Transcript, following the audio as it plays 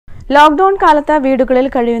Lockdown കാലത്ത് വീടുകളിൽ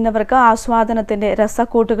കഴിയുന്നവർക്ക് ആസ്വാദനത്തിന്റെ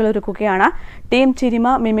രസക്കൂട്ടുകൾ ഒരുക്കുകയാണ് ടീം ചിരിമ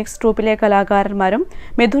മിമിക്സ് ട്രൂപ്പിലെ കലാകാരന്മാരും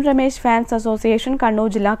മിഥുൻ രമേശ് ഫാൻസ് അസോസിയേഷൻ കണ്ണൂർ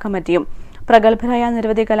ജില്ലാ കമ്മിറ്റിയും. പ്രഗത്ഭരായ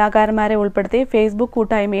നിരവധി കലാകാരന്മാരെ ഉൾപ്പെടുത്തി ഫേസ്ബുക്ക്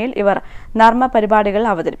കൂട്ടായ്മയിൽ ഇവർ നർമ്മ പരിപാടികൾ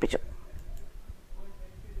അവതരിപ്പിച്ചു.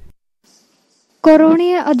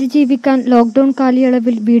 കൊറോണയെ അതിജീവിക്കാൻ ലോക്ക്ഡൌൺ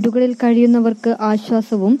കാലയളവിൽ വീടുകളിൽ കഴിയുന്നവർക്ക്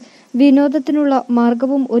ആശ്വാസവും വിനോദത്തിനുള്ള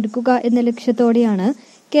മാർഗവും ഒരുക്കുക എന്ന ലക്ഷ്യത്തോടെയാണ്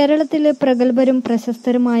കേരളത്തിലെ പ്രഗത്ഭരും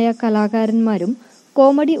പ്രശസ്തരുമായ കലാകാരന്മാരും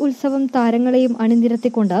കോമഡി ഉത്സവം താരങ്ങളെയും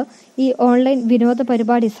അണിനിരത്തിക്കൊണ്ട് ഈ ഓൺലൈൻ വിനോദ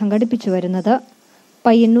പരിപാടി സംഘടിപ്പിച്ചു വരുന്നത്.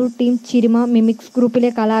 പയ്യന്നൂർ ടീം ചിരിമ മിമിക്സ്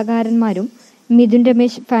ഗ്രൂപ്പിലെ കലാകാരന്മാരും മിഥുൻ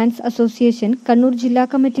രമേശ് ഫാൻസ് അസോസിയേഷൻ കണ്ണൂർ ജില്ലാ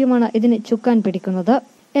കമ്മിറ്റിയുമാണ് ഇതിന് ചുക്കാൻ പിടിക്കുന്നത്.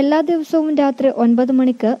 എല്ലാ ദിവസവും രാത്രി 9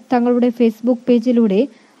 മണിക്ക് തങ്ങളുടെ ഫേസ്ബുക്ക് പേജിലൂടെ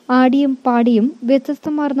ആടിയും പാടിയും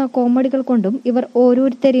വ്യത്യസ്തമാർന്ന കോമഡികൾ കൊണ്ടും ഇവർ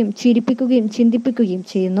ഓരോരുത്തരെയും ചിരിപ്പിക്കുകയും ചിന്തിപ്പിക്കുകയും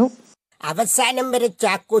ചെയ്യുന്നു. അവസാനം വരെ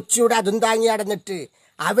ചാക്കൊച്ചിയുടെ അതും താങ്ങി നടന്നിട്ട്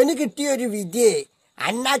അവന് കിട്ടിയൊരു വിധിയെ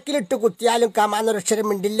അണ്ണാക്കിലിട്ട് കുത്തിയാലും കമാന്നൊരക്ഷരം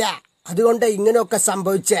മിണ്ടില്ല. അതുകൊണ്ട് ഇങ്ങനെയൊക്കെ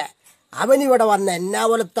സംഭവിച്ചേ. അവനിവിടെ വന്ന് എന്നാ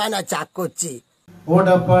വളർത്താനാ ചാക്കൊച്ചി.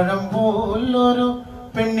 ഓടപ്പഴം പോലൊരു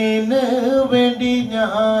പെണ്ണിന് വേണ്ടി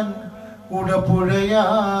ഞാൻ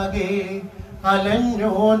ഉടപ്പുഴയാകെ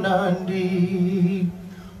അലഞ്ഞോ നാണ്ടി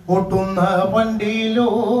ഒട്ടുന്ന വണ്ടിയിലോ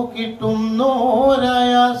കിട്ടുന്നോരായൊക്കെ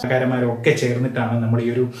ചേർന്നിട്ടാണ് നമ്മൾ ഈ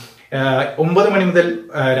ഒരു 9 മണി മുതൽ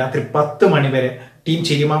രാത്രി 10 മണി വരെ ടീം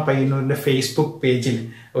ചിരിമ പയ്യന്നൂരിന്റെ ഫേസ്ബുക്ക് പേജിൽ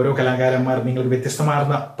ഓരോ കലാകാരന്മാർ നിങ്ങൾ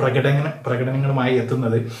വ്യത്യസ്തമാർന്ന പ്രകടനങ്ങളുമായി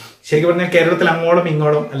എത്തുന്നത്. ശരിക്കും പറഞ്ഞാൽ കേരളത്തിൽ അങ്ങോളം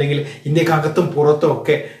ഇങ്ങോളം അല്ലെങ്കിൽ ഇന്ത്യക്കകത്തും പുറത്തും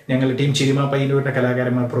ഒക്കെ ഞങ്ങൾ ടീം ചിരിമ പയ്യന്നൂരിന്റെ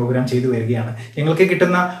കലാകാരന്മാർ പ്രോഗ്രാം ചെയ്തു വരികയാണ്. ഞങ്ങൾക്ക്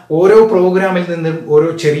കിട്ടുന്ന ഓരോ പ്രോഗ്രാമിൽ നിന്നും ഓരോ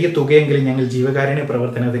ചെറിയ തുകയെങ്കിലും ഞങ്ങൾ ജീവകാരുണ്യ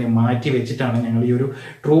പ്രവർത്തനത്തിന് മാറ്റി വെച്ചിട്ടാണ് ഞങ്ങൾ ഈ ഒരു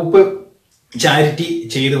ട്രൂപ്പ് ചാരിറ്റി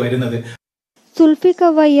ചെയ്തു വരുന്നത്.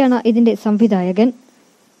 സുൽഫിക്കവ്വയാണ് ഇതിന്റെ സംവിധായകൻ.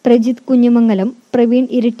 പ്രജിത് കുഞ്ഞുമംഗലം, പ്രവീൺ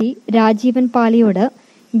ഇരിട്ടി, രാജീവൻ പാലിയോട്,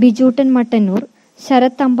 ബിജൂട്ടൻ മട്ടന്നൂർ,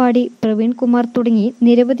 ശരത് അമ്പാടി, പ്രവീൺ കുമാർ തുടങ്ങി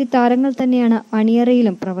നിരവധി താരങ്ങൾ തന്നെയാണ്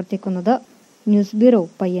അണിയറയിലും പ്രവർത്തിക്കുന്നത്. News bureau,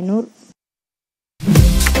 Payyanur.